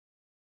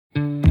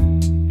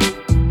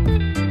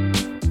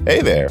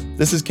Hey there,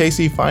 this is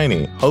Casey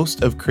Finey,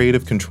 host of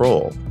Creative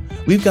Control.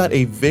 We've got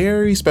a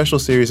very special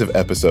series of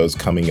episodes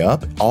coming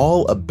up,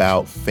 all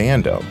about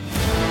fandom.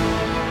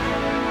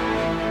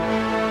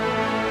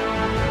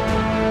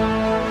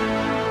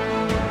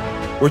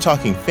 We're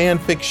talking fan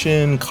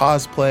fiction,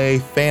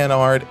 cosplay, fan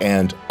art,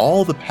 and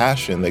all the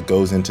passion that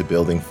goes into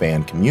building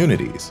fan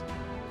communities.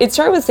 It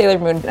started with Sailor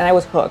Moon, and I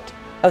was hooked.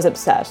 I was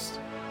obsessed.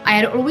 I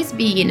had always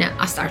been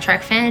a Star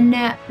Trek fan,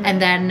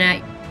 and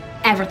then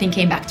everything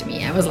came back to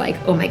me. I was like,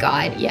 oh my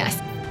God,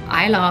 yes,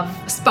 I love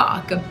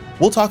Spock.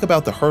 We'll talk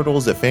about the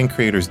hurdles that fan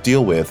creators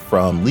deal with,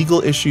 from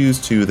legal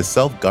issues to the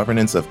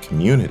self-governance of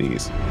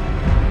communities.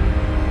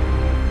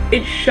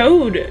 It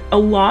showed a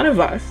lot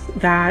of us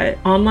that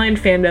online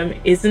fandom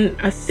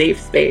isn't a safe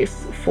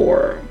space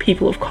for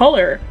people of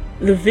color.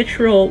 The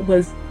vitriol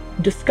was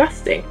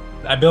disgusting.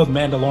 I build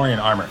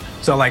Mandalorian armor.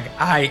 So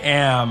I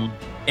am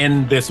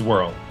in this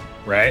world,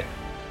 right?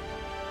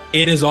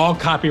 It is all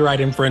copyright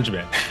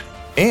infringement.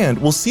 And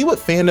we'll see what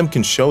fandom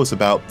can show us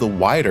about the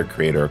wider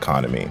creator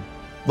economy.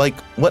 Like,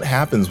 what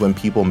happens when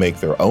people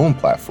make their own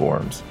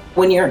platforms?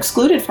 When you're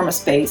excluded from a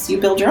space, you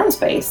build your own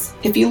space.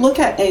 If you look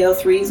at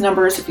AO3's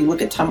numbers, if you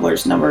look at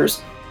Tumblr's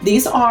numbers,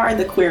 these are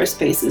the queerest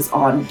spaces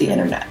on the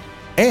internet.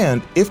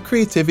 And if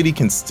creativity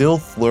can still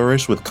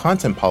flourish with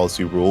content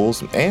policy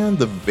rules and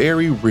the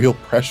very real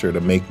pressure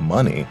to make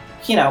money.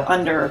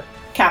 Under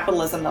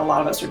capitalism that a lot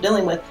of us are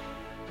dealing with,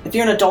 if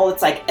you're an adult,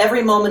 it's like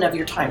every moment of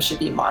your time should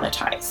be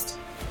monetized.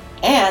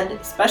 And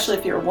especially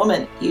if you're a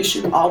woman, you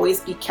should always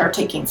be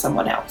caretaking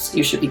someone else.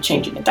 You should be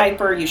changing a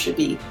diaper, you should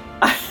be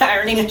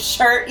ironing a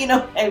shirt, you know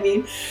what I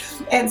mean?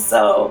 And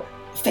so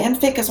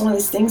fanfic is one of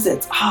these things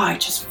that's, I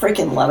just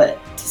freaking love it.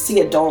 To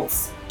see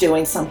adults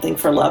doing something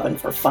for love and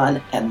for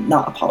fun and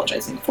not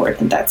apologizing for it,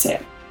 and that's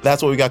it.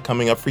 That's what we got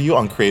coming up for you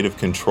on Creative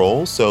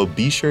Control, so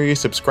be sure you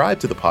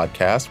subscribe to the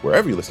podcast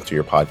wherever you listen to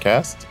your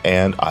podcasts,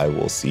 and I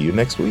will see you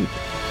next week.